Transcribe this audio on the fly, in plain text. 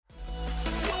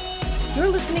You're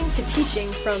listening to teaching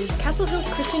from Castle Hills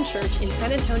Christian Church in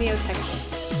San Antonio,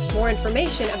 Texas. More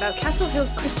information about Castle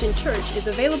Hills Christian Church is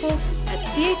available at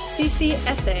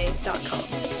chccsa.com.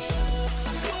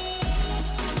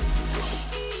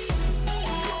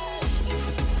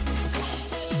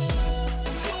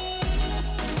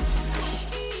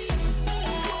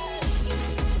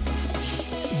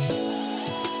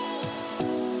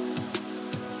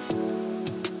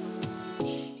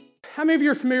 How many of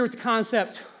you are familiar with the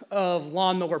concept of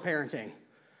lawnmower parenting?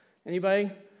 Anybody?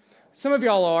 Some of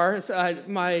y'all are.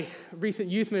 My recent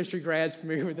youth ministry grads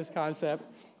familiar with this concept.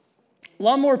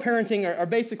 Lawnmower parenting are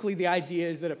basically the idea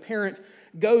is that a parent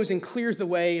goes and clears the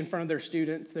way in front of their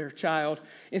students, their child.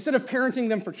 Instead of parenting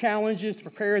them for challenges to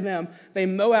prepare them, they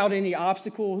mow out any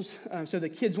obstacles so the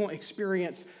kids won't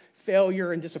experience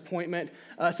failure and disappointment.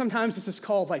 Sometimes this is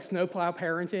called like snowplow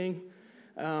parenting.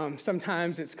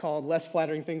 Sometimes it's called less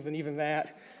flattering things than even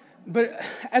that. But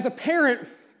as a parent,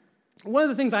 one of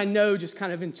the things I know just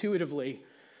kind of intuitively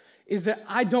is that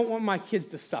I don't want my kids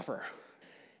to suffer.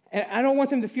 And I don't want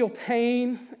them to feel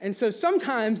pain. And so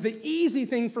sometimes the easy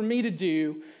thing for me to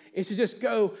do is to just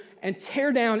go and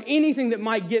tear down anything that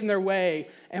might get in their way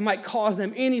and might cause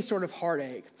them any sort of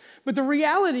heartache. But the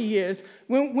reality is,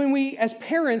 when we, as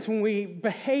parents, when we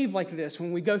behave like this,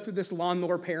 when we go through this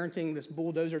lawnmower parenting, this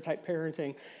bulldozer type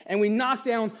parenting, and we knock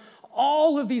down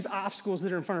all of these obstacles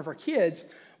that are in front of our kids,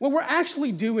 what we're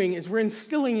actually doing is we're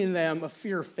instilling in them a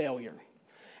fear of failure.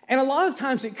 And a lot of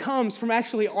times it comes from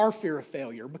actually our fear of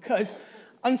failure, because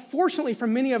unfortunately for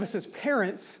many of us as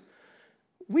parents,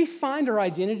 we find our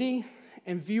identity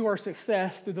and view our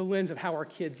success through the lens of how our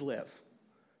kids live.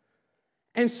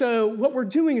 And so what we're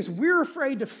doing is we're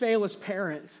afraid to fail as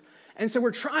parents. And so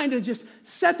we're trying to just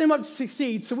set them up to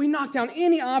succeed. So we knock down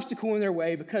any obstacle in their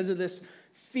way because of this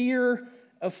fear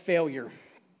of failure.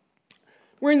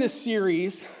 We're in this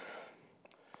series,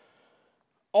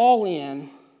 All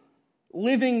In,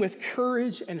 living with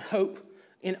courage and hope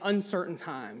in uncertain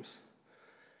times.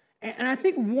 And I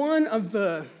think one of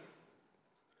the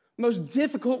most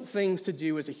difficult things to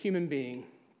do as a human being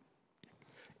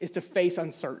is to face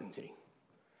uncertainty.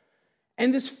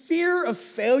 And this fear of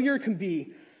failure can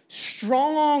be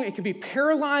strong, it can be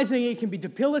paralyzing, it can be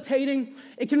debilitating,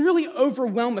 it can really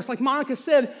overwhelm us. Like Monica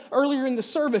said earlier in the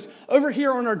service, over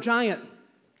here on our giant,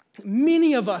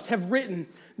 many of us have written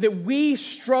that we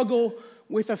struggle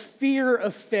with a fear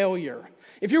of failure.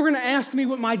 If you were going to ask me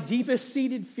what my deepest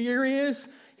seated fear is,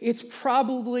 it's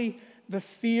probably the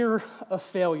fear of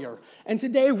failure. And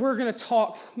today we're going to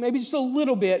talk maybe just a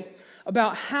little bit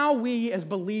about how we as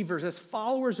believers, as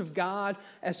followers of God,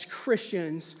 as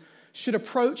Christians, should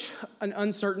approach an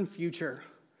uncertain future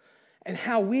and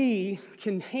how we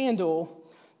can handle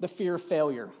the fear of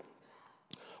failure.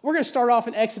 We're going to start off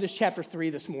in Exodus chapter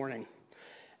 3 this morning.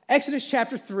 Exodus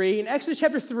chapter 3, and Exodus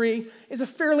chapter 3 is a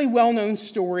fairly well-known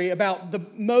story about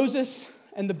Moses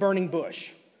and the burning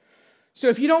bush. So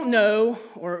if you don't know,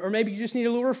 or maybe you just need a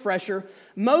little refresher,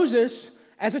 Moses,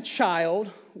 as a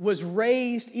child, was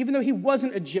raised, even though he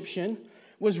wasn't Egyptian,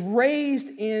 was raised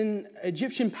in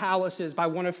Egyptian palaces by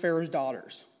one of Pharaoh's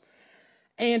daughters.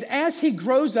 And as he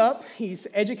grows up, he's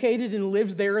educated and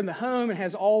lives there in the home and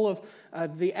has all of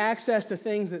the access to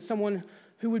things that someone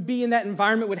who would be in that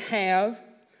environment would have.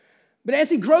 But as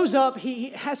he grows up, he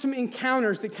has some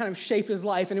encounters that kind of shape his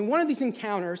life. And in one of these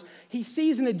encounters, he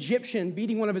sees an Egyptian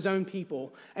beating one of his own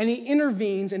people. And he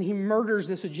intervenes and he murders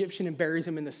this Egyptian and buries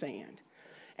him in the sand.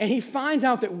 And he finds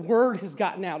out that word has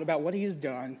gotten out about what he has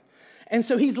done. And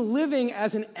so he's living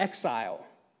as an exile.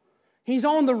 He's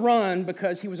on the run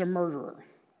because he was a murderer.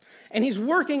 And he's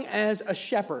working as a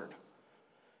shepherd.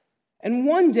 And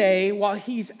one day, while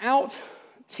he's out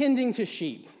tending to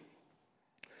sheep,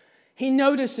 he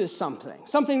notices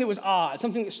something that was odd,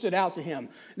 something that stood out to him.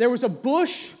 There was a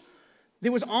bush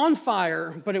that was on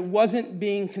fire, but it wasn't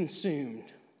being consumed.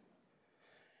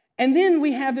 And then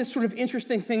we have this sort of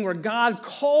interesting thing where God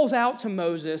calls out to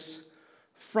Moses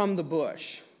from the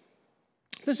bush.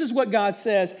 This is what God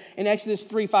says in Exodus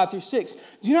 3, 5-6.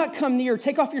 Do not come near,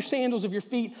 take off your sandals of your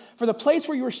feet, for the place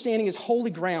where you are standing is holy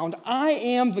ground. I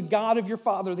am the God of your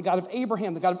father, the God of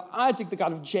Abraham, the God of Isaac, the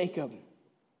God of Jacob.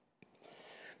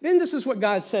 Then this is what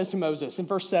God says to Moses in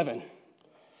verse 7.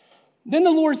 Then the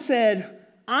Lord said,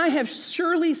 I have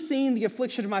surely seen the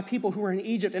affliction of my people who are in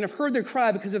Egypt and have heard their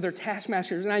cry because of their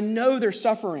taskmasters, and I know their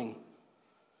suffering.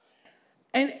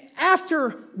 And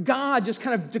after God just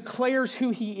kind of declares who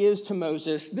he is to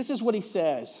Moses, this is what he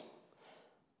says.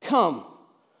 Come,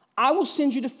 I will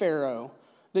send you to Pharaoh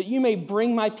that you may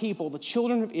bring my people, the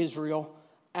children of Israel,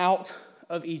 out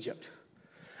of Egypt.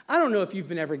 I don't know if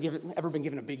you've ever been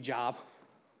given a big job.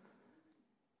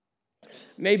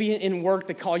 Maybe in work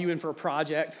they call you in for a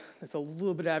project that's a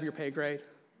little bit out of your pay grade.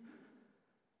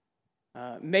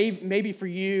 Maybe for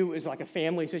you it's like a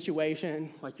family situation,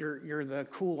 like you're the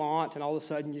cool aunt and all of a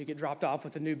sudden you get dropped off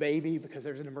with a new baby because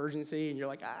there's an emergency and you're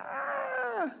like,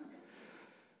 ah.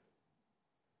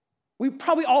 We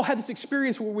probably all had this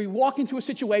experience where we walk into a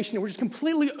situation and we're just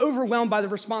completely overwhelmed by the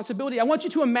responsibility. I want you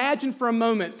to imagine for a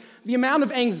moment the amount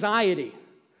of anxiety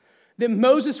that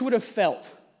Moses would have felt.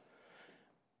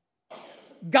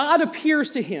 God appears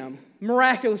to him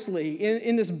miraculously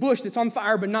in this bush that's on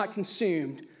fire but not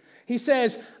consumed. He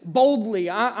says, boldly,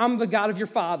 I'm the God of your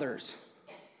fathers.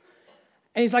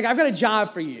 And he's like, I've got a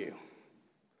job for you.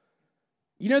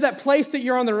 You know that place that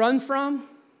you're on the run from?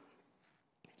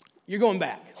 You're going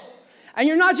back. And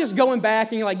you're not just going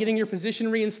back and you're like getting your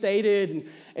position reinstated.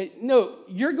 No,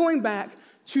 you're going back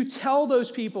to tell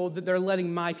those people that they're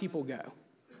letting my people go.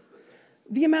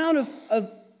 The amount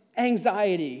of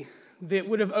anxiety that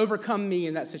would have overcome me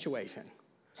in that situation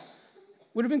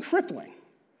would have been crippling.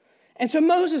 And so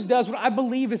Moses does what I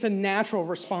believe is a natural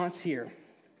response here.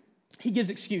 He gives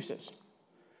excuses.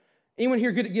 Anyone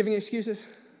here good at giving excuses?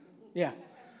 Yeah.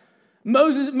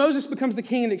 Moses becomes the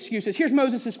king of excuses. Here's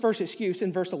Moses' first excuse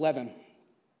in verse 11.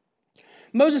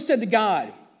 Moses said to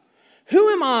God, "Who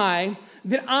am I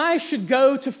that I should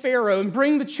go to Pharaoh and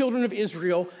bring the children of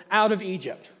Israel out of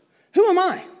Egypt? Who am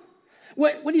I?"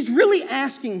 What he's really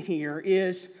asking here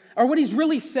is, or what he's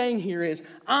really saying here is,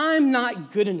 I'm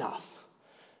not good enough.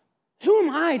 Who am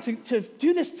I to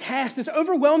do this task, this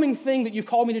overwhelming thing that you've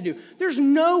called me to do? There's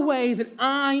no way that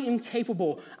I am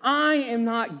capable. I am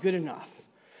not good enough.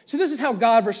 So this is how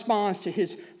God responds to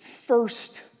his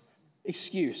first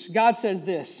excuse. God says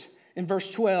this in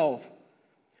verse 12,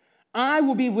 "I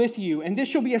will be with you, and this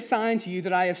shall be a sign to you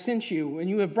that I have sent you. When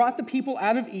you have brought the people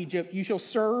out of Egypt, you shall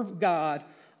serve God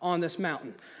on this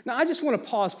mountain." Now, I just want to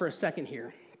pause for a second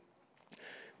here.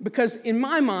 Because in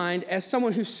my mind, as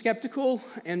someone who's skeptical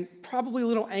and probably a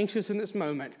little anxious in this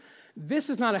moment, this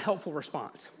is not a helpful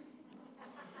response.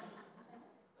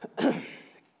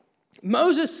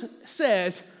 Moses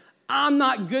says, I'm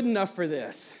not good enough for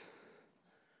this.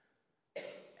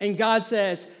 And God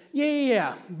says,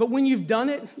 yeah, but when you've done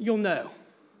it, you'll know.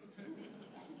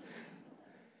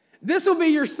 This will be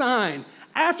your sign.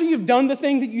 After you've done the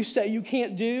thing that you say you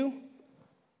can't do,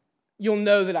 you'll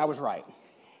know that I was right.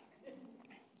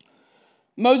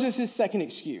 Moses' second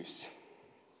excuse,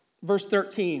 verse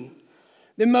 13.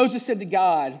 Then Moses said to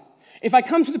God, "If I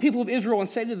come to the people of Israel and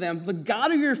say to them, 'The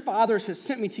God of your fathers has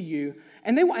sent me to you,'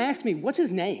 and they will ask me, 'What's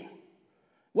his name?'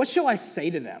 What shall I say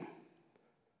to them?"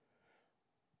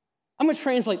 I'm going to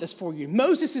translate this for you.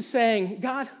 Moses is saying,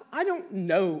 God, I don't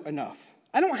know enough.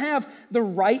 I don't have the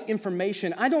right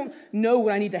information. I don't know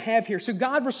what I need to have here. So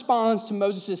God responds to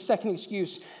Moses' second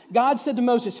excuse. God said to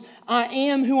Moses, "I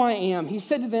am who I am." He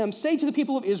said to them, "Say to the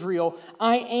people of Israel,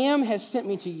 'I am has sent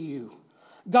me to you.'"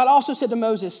 God also said to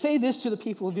Moses, "Say this to the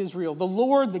people of Israel, 'The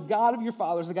Lord, the God of your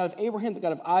fathers, the God of Abraham, the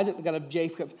God of Isaac, the God of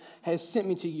Jacob, has sent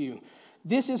me to you.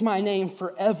 This is my name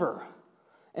forever,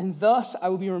 and thus I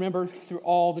will be remembered through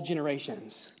all the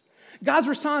generations." God's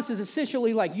response is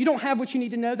essentially like, you don't have what you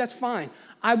need to know, that's fine.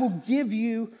 I will give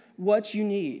you what you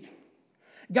need.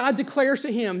 God declares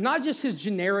to him not just his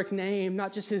generic name,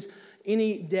 not just his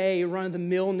any day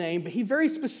run-of-the-mill name, but he very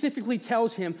specifically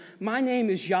tells him, my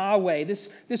name is Yahweh. This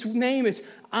name is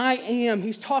I am.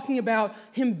 He's talking about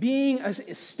him being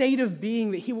a state of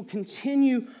being that he will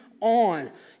continue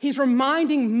on. He's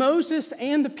reminding Moses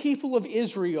and the people of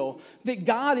Israel that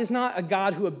God is not a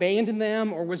God who abandoned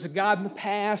them or was a God in the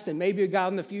past and maybe a God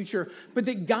in the future, but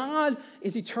that God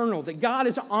is eternal, that God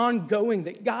is ongoing,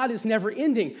 that God is never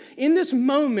ending. In this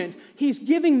moment, he's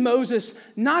giving Moses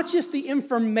not just the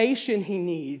information he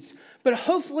needs, but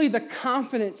hopefully the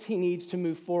confidence he needs to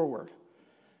move forward.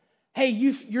 Hey,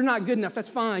 you're not good enough. That's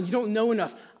fine. You don't know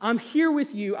enough. I'm here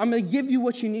with you. I'm going to give you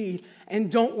what you need. And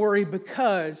don't worry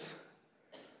because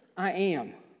I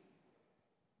am.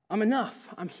 I'm enough.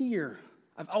 I'm here.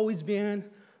 I've always been.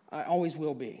 I always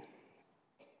will be.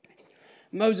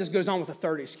 Moses goes on with a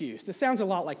third excuse. This sounds a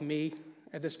lot like me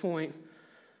at this point.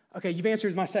 Okay, you've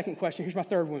answered my second question. Here's my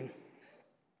third one.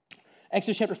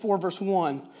 Exodus chapter 4, verse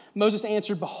 1. Moses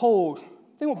answered, "Behold,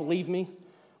 they won't believe me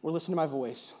or listen to my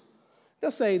voice.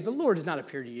 They'll say, 'The Lord did not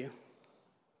appear to you.'"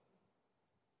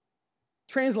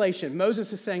 Translation,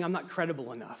 Moses is saying, I'm not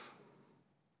credible enough.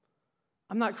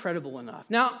 I'm not credible enough.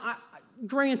 Now,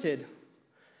 granted,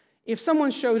 if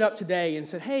someone showed up today and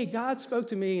said, hey, God spoke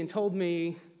to me and told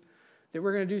me that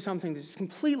we're going to do something that's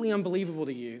completely unbelievable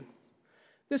to you,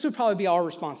 this would probably be our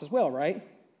response as well, right?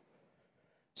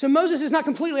 So Moses is not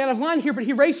completely out of line here, but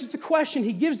he raises the question.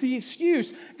 He gives the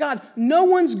excuse. God, no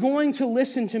one's going to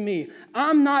listen to me.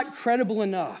 I'm not credible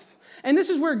enough. And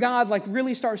this is where God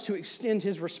really starts to extend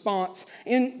his response.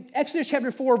 In Exodus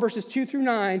chapter 4, verses 2 through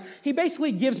 9, he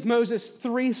basically gives Moses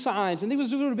 3 signs. And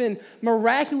these would have been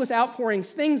miraculous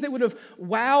outpourings, things that would have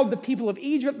wowed the people of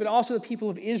Egypt, but also the people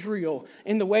of Israel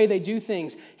in the way they do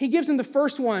things. He gives them the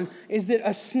first one is that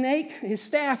a snake, his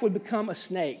staff would become a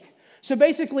snake. So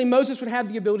basically, Moses would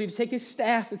have the ability to take his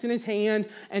staff that's in his hand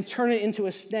and turn it into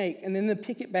a snake and then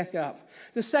pick it back up.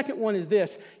 The second one is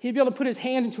this. He'd be able to put his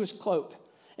hand into his cloak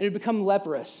and it would become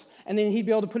leprous. And then he'd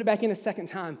be able to put it back in a second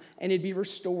time and it'd be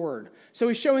restored. So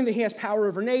he's showing that he has power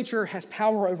over nature, has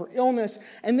power over illness.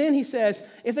 And then he says,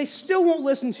 if they still won't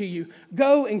listen to you,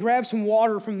 go and grab some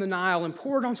water from the Nile and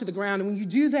pour it onto the ground. And when you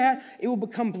do that, it will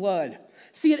become blood.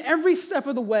 See, at every step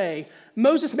of the way,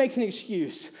 Moses makes an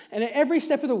excuse. And at every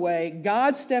step of the way,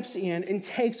 God steps in and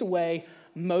takes away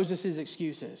Moses'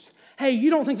 excuses. Hey, you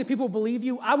don't think that people believe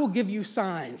you? I will give you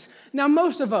signs. Now,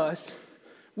 most of us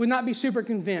would not be super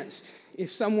convinced if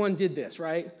someone did this,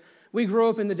 right? We grew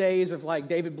up in the days of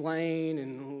David Blaine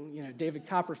and David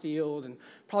Copperfield and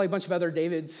probably a bunch of other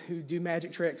Davids who do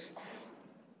magic tricks.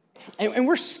 And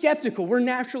we're skeptical. We're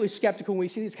naturally skeptical when we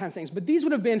see these kind of things. But these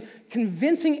would have been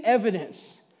convincing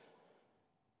evidence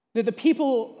that the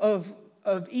people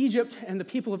of Egypt and the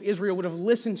people of Israel would have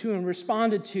listened to and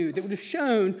responded to, that would have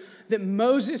shown that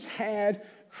Moses had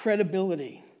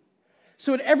credibility.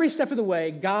 So at every step of the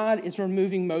way, God is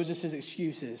removing Moses'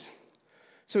 excuses.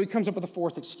 So he comes up with a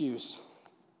fourth excuse.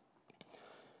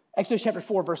 Exodus chapter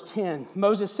 4, verse 10,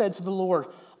 Moses said to the Lord,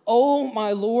 "Oh,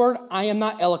 my Lord, I am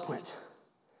not eloquent,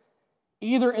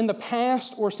 either in the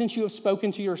past or since you have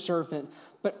spoken to your servant,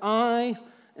 but I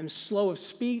am slow of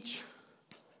speech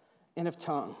and of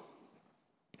tongue."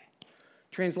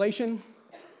 Translation,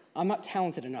 I'm not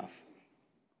talented enough.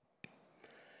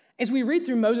 As we read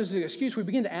through Moses' excuse, we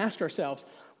begin to ask ourselves,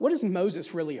 what is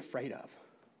Moses really afraid of?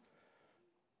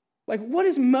 What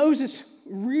is Moses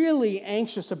really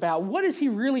anxious about? What is he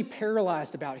really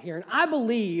paralyzed about here? And I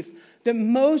believe that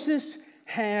Moses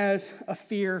has a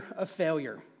fear of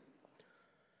failure.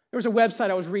 There was a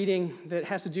website I was reading that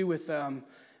has to do with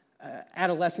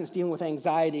adolescents dealing with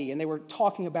anxiety, and they were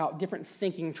talking about different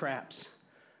thinking traps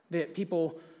that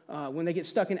people, when they get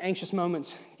stuck in anxious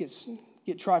moments,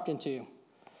 get trapped into.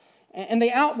 And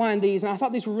they outlined these, and I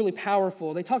thought these were really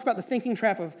powerful. They talked about the thinking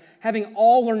trap of having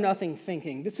all or nothing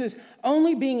thinking. This is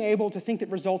only being able to think that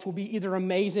results will be either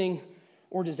amazing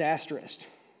or disastrous.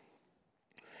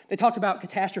 They talked about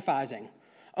catastrophizing,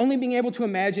 only being able to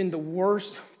imagine the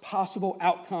worst possible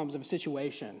outcomes of a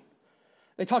situation.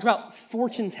 They talked about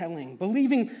fortune telling,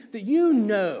 believing that you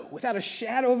know without a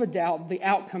shadow of a doubt the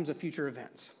outcomes of future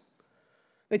events.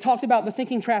 They talked about the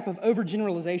thinking trap of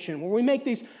overgeneralization, where we make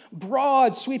these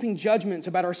broad, sweeping judgments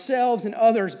about ourselves and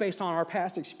others based on our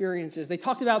past experiences. They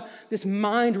talked about this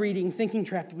mind-reading thinking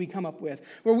trap that we come up with,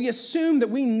 where we assume that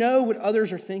we know what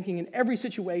others are thinking in every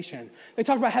situation. They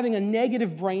talked about having a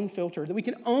negative brain filter, that we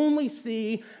can only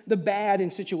see the bad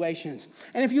in situations.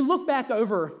 And if you look back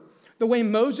over the way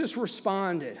Moses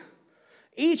responded,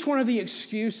 each one of the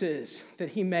excuses that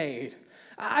he made,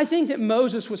 I think that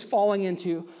Moses was falling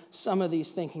into some of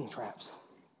these thinking traps.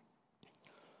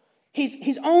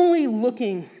 He's only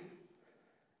looking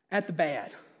at the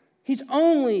bad. He's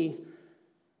only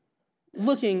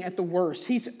looking at the worst.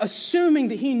 He's assuming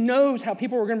that he knows how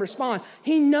people are going to respond.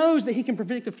 He knows that he can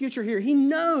predict the future here. He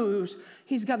knows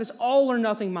he's got this all or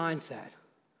nothing mindset.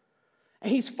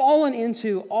 And he's fallen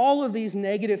into all of these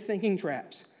negative thinking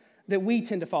traps that we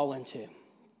tend to fall into.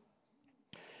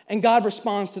 And God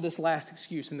responds to this last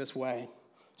excuse in this way,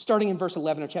 starting in verse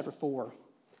 11 of chapter 4.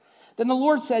 Then the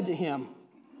Lord said to him,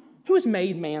 "Who has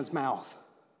made man's mouth?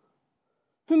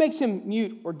 Who makes him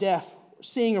mute or deaf, or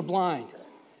seeing or blind?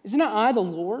 Is it not I, the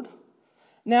Lord?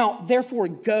 Now, therefore,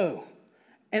 go,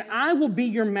 and I will be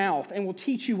your mouth and will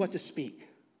teach you what to speak."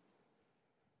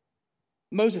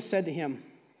 Moses said to him,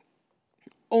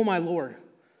 "Oh, my Lord,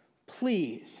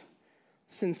 please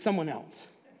send someone else."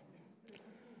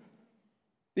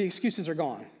 The excuses are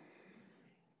gone.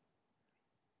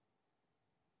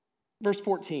 Verse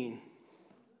 14,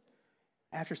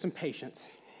 after some patience,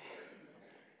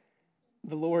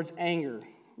 the Lord's anger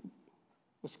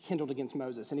was kindled against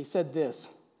Moses, and he said this,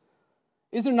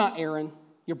 "Is there not Aaron,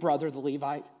 your brother, the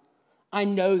Levite? I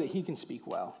know that he can speak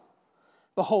well.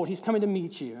 Behold, he's coming to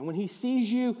meet you, and when he sees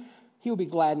you, he will be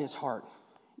glad in his heart.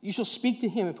 You shall speak to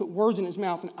him and put words in his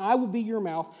mouth, and I will be your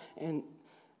mouth and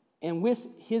with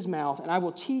his mouth, and I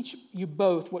will teach you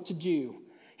both what to do.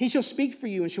 He shall speak for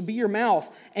you and shall be your mouth,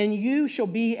 and you shall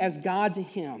be as God to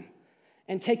him.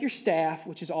 and take your staff,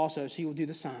 which is also, so you will do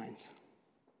the signs.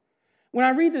 When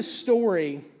I read this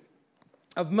story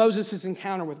of Moses'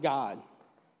 encounter with God,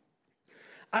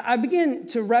 I begin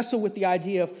to wrestle with the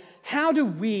idea of how do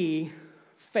we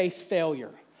face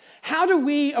failure? How do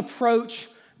we approach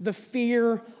the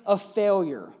fear of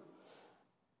failure?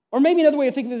 Or maybe another way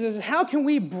of thinking of this is, how can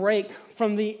we break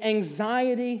from the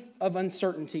anxiety of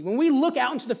uncertainty? When we look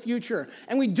out into the future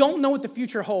and we don't know what the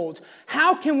future holds,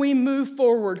 how can we move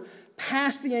forward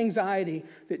past the anxiety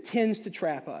that tends to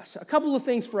trap us? A couple of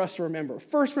things for us to remember.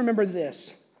 First, remember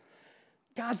this: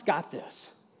 God's got this.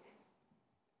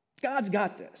 God's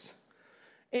got this.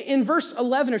 In verse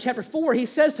 11 of chapter 4, he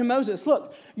says to Moses,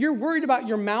 look, you're worried about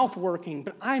your mouth working,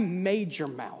 but I made your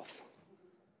mouth.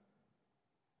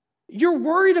 You're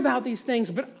worried about these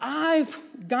things, but I've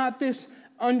got this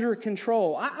under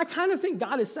control. I kind of think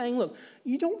God is saying, look,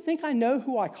 you don't think I know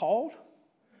who I called?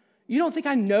 You don't think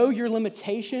I know your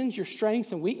limitations, your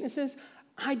strengths and weaknesses?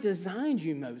 I designed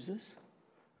you, Moses.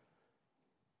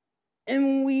 And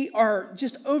when we are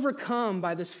just overcome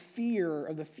by this fear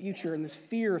of the future and this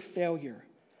fear of failure,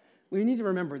 we need to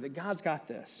remember that God's got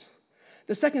this.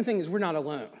 The second thing is we're not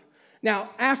alone. Now,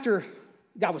 after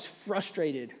God was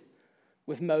frustrated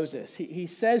with Moses, he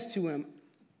says to him,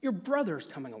 your brother's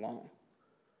coming along.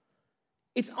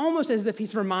 It's almost as if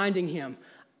he's reminding him,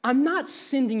 I'm not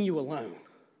sending you alone.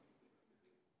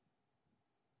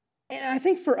 And I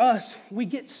think for us, we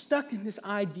get stuck in this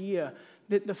idea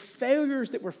that the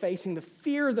failures that we're facing, the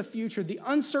fear of the future, the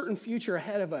uncertain future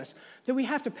ahead of us, that we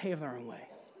have to pave our own way.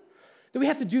 That we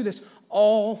have to do this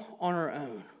all on our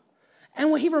own.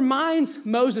 And what he reminds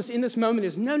Moses in this moment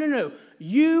is, no,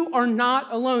 you are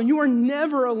not alone. You are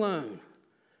never alone.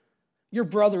 Your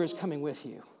brother is coming with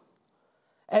you.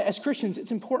 As Christians,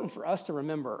 it's important for us to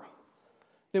remember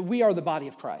that we are the body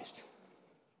of Christ.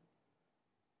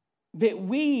 That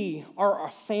we are a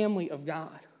family of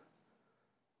God.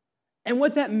 And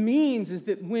what that means is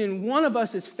that when one of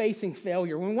us is facing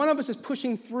failure, when one of us is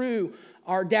pushing through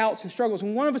our doubts and struggles,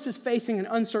 when one of us is facing an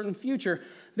uncertain future,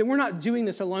 that we're not doing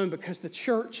this alone because the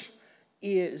church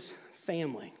is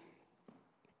family.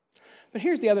 But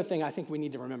here's the other thing I think we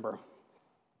need to remember.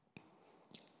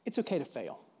 It's okay to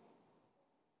fail.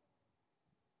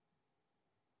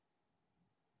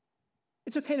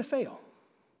 It's okay to fail.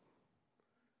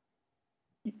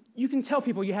 You can tell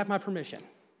people you have my permission.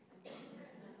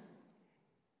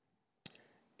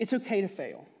 It's okay to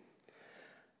fail.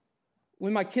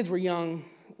 When my kids were young,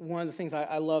 one of the things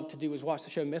I loved to do was watch the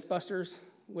show Mythbusters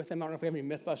with them. I don't know if we have any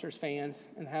Mythbusters fans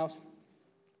in the house.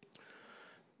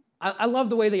 I love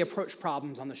the way they approach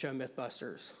problems on the show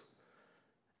Mythbusters.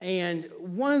 And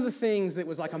one of the things that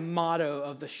was like a motto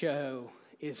of the show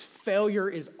is failure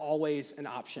is always an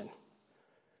option.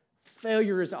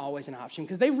 Failure is always an option,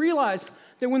 because they realize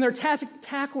that when they're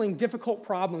tackling difficult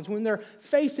problems, when they're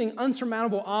facing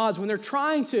unsurmountable odds, when they're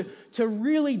trying to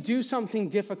really do something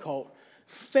difficult,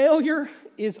 failure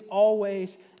is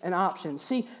always an option.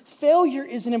 See, failure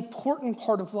is an important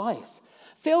part of life.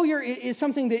 Failure is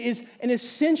something that is an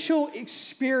essential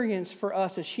experience for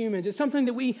us as humans. It's something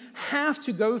that we have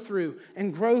to go through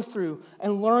and grow through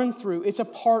and learn through. It's a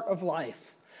part of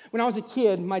life. When I was a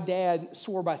kid, my dad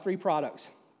swore by 3 products.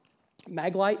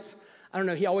 Maglites, I don't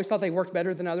know, he always thought they worked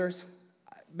better than others.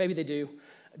 Maybe they do.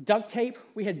 Duct tape,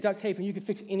 we had duct tape and you could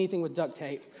fix anything with duct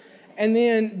tape. And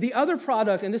then the other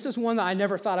product, and this is one that I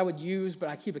never thought I would use, but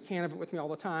I keep a can of it with me all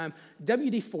the time,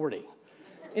 WD-40.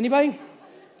 Anybody?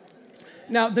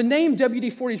 Now, the name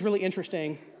WD-40 is really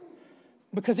interesting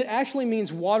because it actually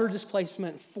means water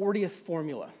displacement 40th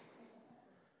formula.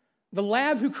 The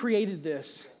lab who created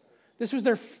this was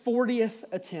their 40th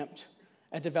attempt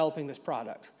at developing this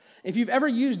product. If you've ever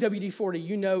used WD-40,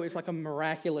 you know it's like a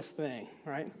miraculous thing,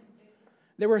 right?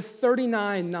 There were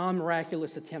 39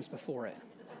 non-miraculous attempts before it.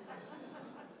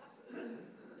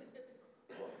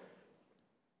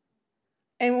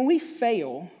 And when we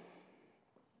fail,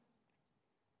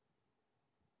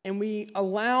 and we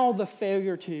allow the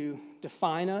failure to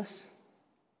define us,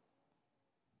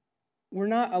 we're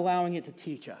not allowing it to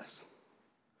teach us.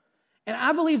 And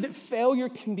I believe that failure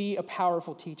can be a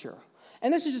powerful teacher.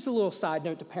 And this is just a little side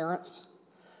note to parents.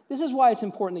 This is why it's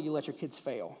important that you let your kids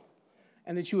fail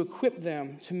and that you equip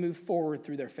them to move forward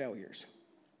through their failures.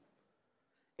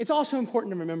 It's also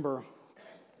important to remember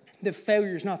that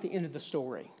failure is not the end of the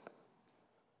story.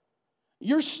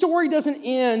 Your story doesn't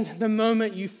end the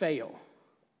moment you fail.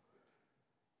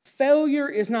 Failure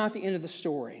is not the end of the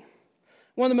story.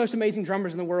 One of the most amazing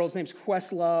drummers in the world, his name's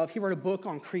Questlove. He wrote a book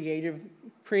on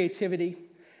creativity.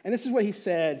 And this is what he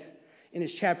said in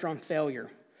his chapter on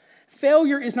failure.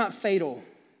 Failure is not fatal.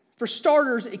 For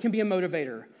starters, it can be a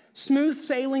motivator. Smooth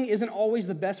sailing isn't always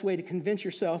the best way to convince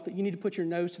yourself that you need to put your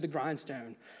nose to the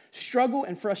grindstone. Struggle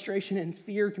and frustration and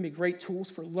fear can be great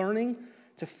tools for learning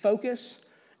to focus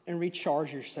and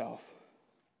recharge yourself.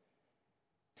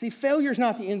 See, failure is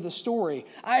not the end of the story.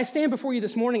 I stand before you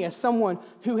this morning as someone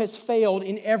who has failed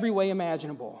in every way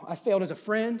imaginable. I failed as a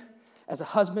friend, as a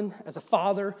husband, as a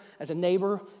father, as a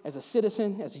neighbor, as a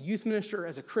citizen, as a youth minister,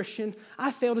 as a Christian.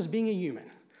 I failed as being a human.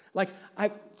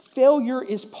 Failure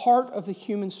is part of the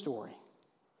human story.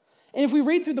 And if we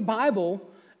read through the Bible,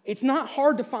 it's not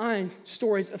hard to find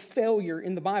stories of failure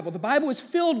in the Bible. The Bible is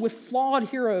filled with flawed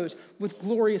heroes with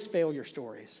glorious failure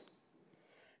stories.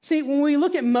 See, when we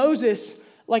look at Moses,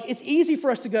 it's easy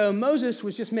for us to go, Moses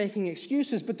was just making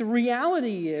excuses, but the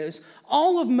reality is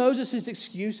all of Moses'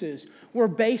 excuses were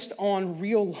based on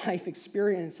real life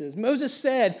experiences. Moses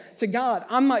said to God,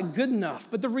 I'm not good enough.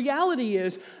 But the reality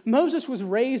is Moses was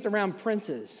raised around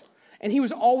princes, and he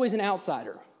was always an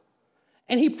outsider.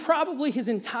 And he probably his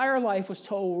entire life was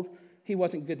told he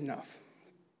wasn't good enough.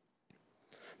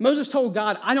 Moses told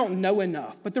God, I don't know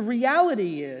enough. But the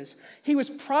reality is he was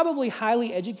probably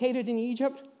highly educated in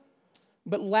Egypt,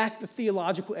 but lacked the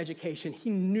theological education he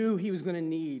knew he was going to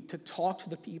need to talk to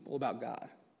the people about God.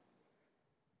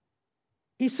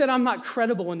 He said, I'm not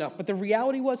credible enough, but the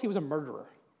reality was he was a murderer.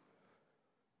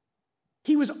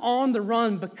 He was on the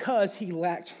run because he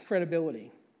lacked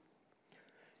credibility.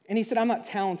 And he said, I'm not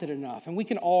talented enough, and we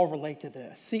can all relate to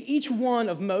this. See, each one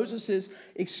of Moses'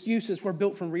 excuses were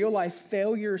built from real life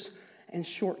failures and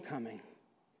shortcoming.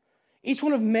 Each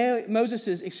one of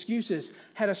Moses' excuses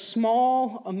had a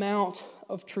small amount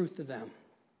of truth to them.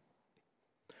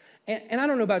 And I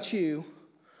don't know about you,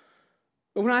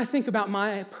 but when I think about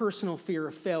my personal fear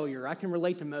of failure, I can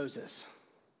relate to Moses.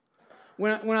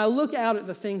 When I look out at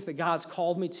the things that God's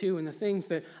called me to and the things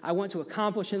that I want to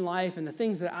accomplish in life and the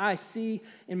things that I see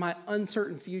in my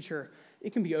uncertain future,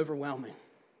 it can be overwhelming.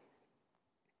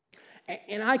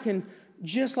 And I can,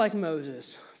 just like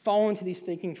Moses, fall into these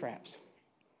thinking traps.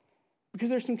 Because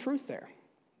there's some truth there.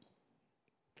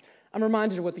 I'm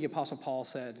reminded of what the Apostle Paul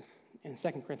said in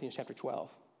 2 Corinthians chapter 12.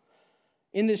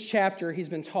 In this chapter, he's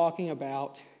been talking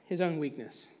about his own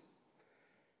weakness.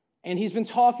 And he's been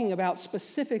talking about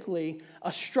specifically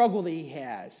a struggle that he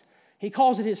has. He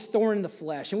calls it his thorn in the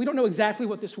flesh. And we don't know exactly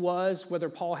what this was, whether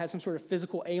Paul had some sort of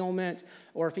physical ailment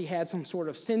or if he had some sort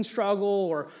of sin struggle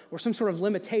or some sort of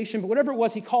limitation. But whatever it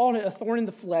was, he called it a thorn in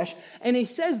the flesh. And he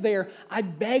says there, I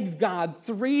begged God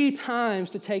 3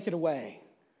 times to take it away.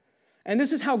 And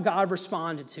this is how God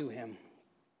responded to him.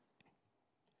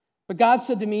 But God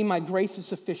said to me, my grace is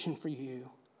sufficient for you,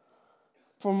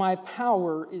 for my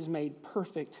power is made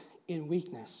perfect in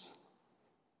weakness.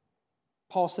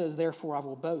 Paul says, therefore I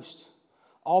will boast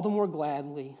all the more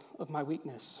gladly of my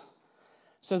weakness,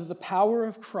 so that the power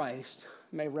of Christ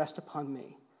may rest upon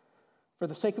me. For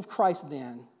the sake of Christ,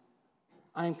 then,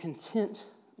 I am content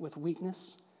with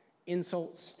weakness,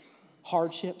 insults,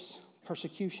 hardships,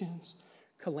 persecutions,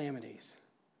 calamities.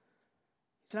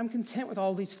 He said, I'm content with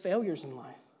all these failures in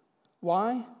life.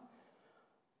 Why?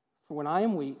 For when I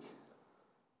am weak,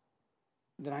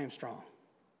 then I am strong.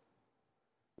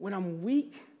 When I'm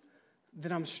weak,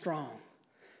 then I'm strong.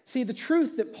 See, the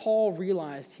truth that Paul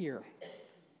realized here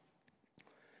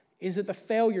is that the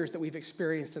failures that we've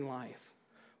experienced in life,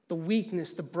 the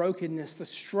weakness, the brokenness, the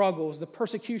struggles, the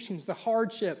persecutions, the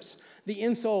hardships, the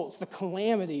insults, the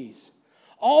calamities,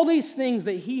 all these things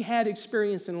that he had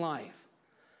experienced in life,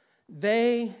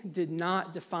 they did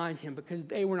not define him because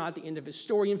they were not the end of his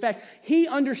story. In fact, he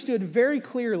understood very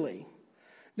clearly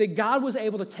that God was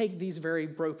able to take these very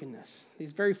brokenness,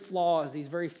 these very flaws, these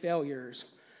very failures,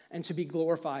 and to be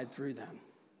glorified through them.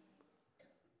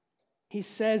 He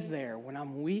says there, when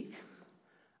I'm weak,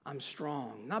 I'm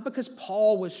strong. Not because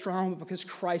Paul was strong, but because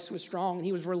Christ was strong, and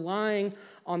he was relying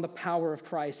on the power of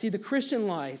Christ. See, the Christian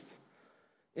life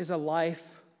is a life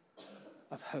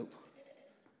of hope.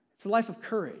 It's a life of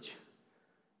courage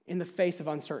in the face of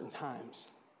uncertain times.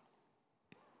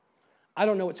 I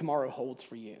don't know what tomorrow holds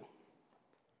for you.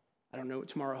 I don't know what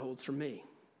tomorrow holds for me.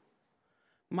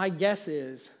 My guess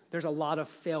is there's a lot of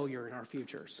failure in our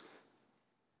futures.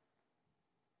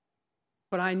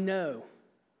 But I know,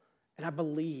 and I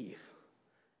believe,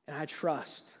 and I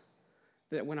trust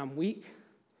that when I'm weak,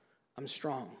 I'm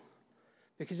strong.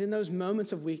 Because in those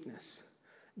moments of weakness,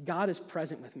 God is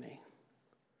present with me.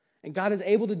 And God is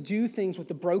able to do things with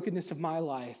the brokenness of my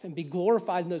life and be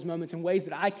glorified in those moments in ways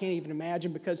that I can't even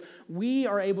imagine, because we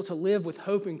are able to live with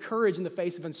hope and courage in the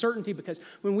face of uncertainty, because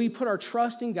when we put our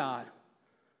trust in God,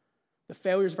 the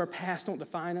failures of our past don't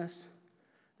define us.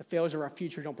 The failures of our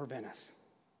future don't prevent us.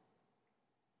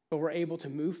 But we're able to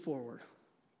move forward.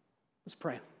 Let's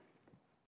pray.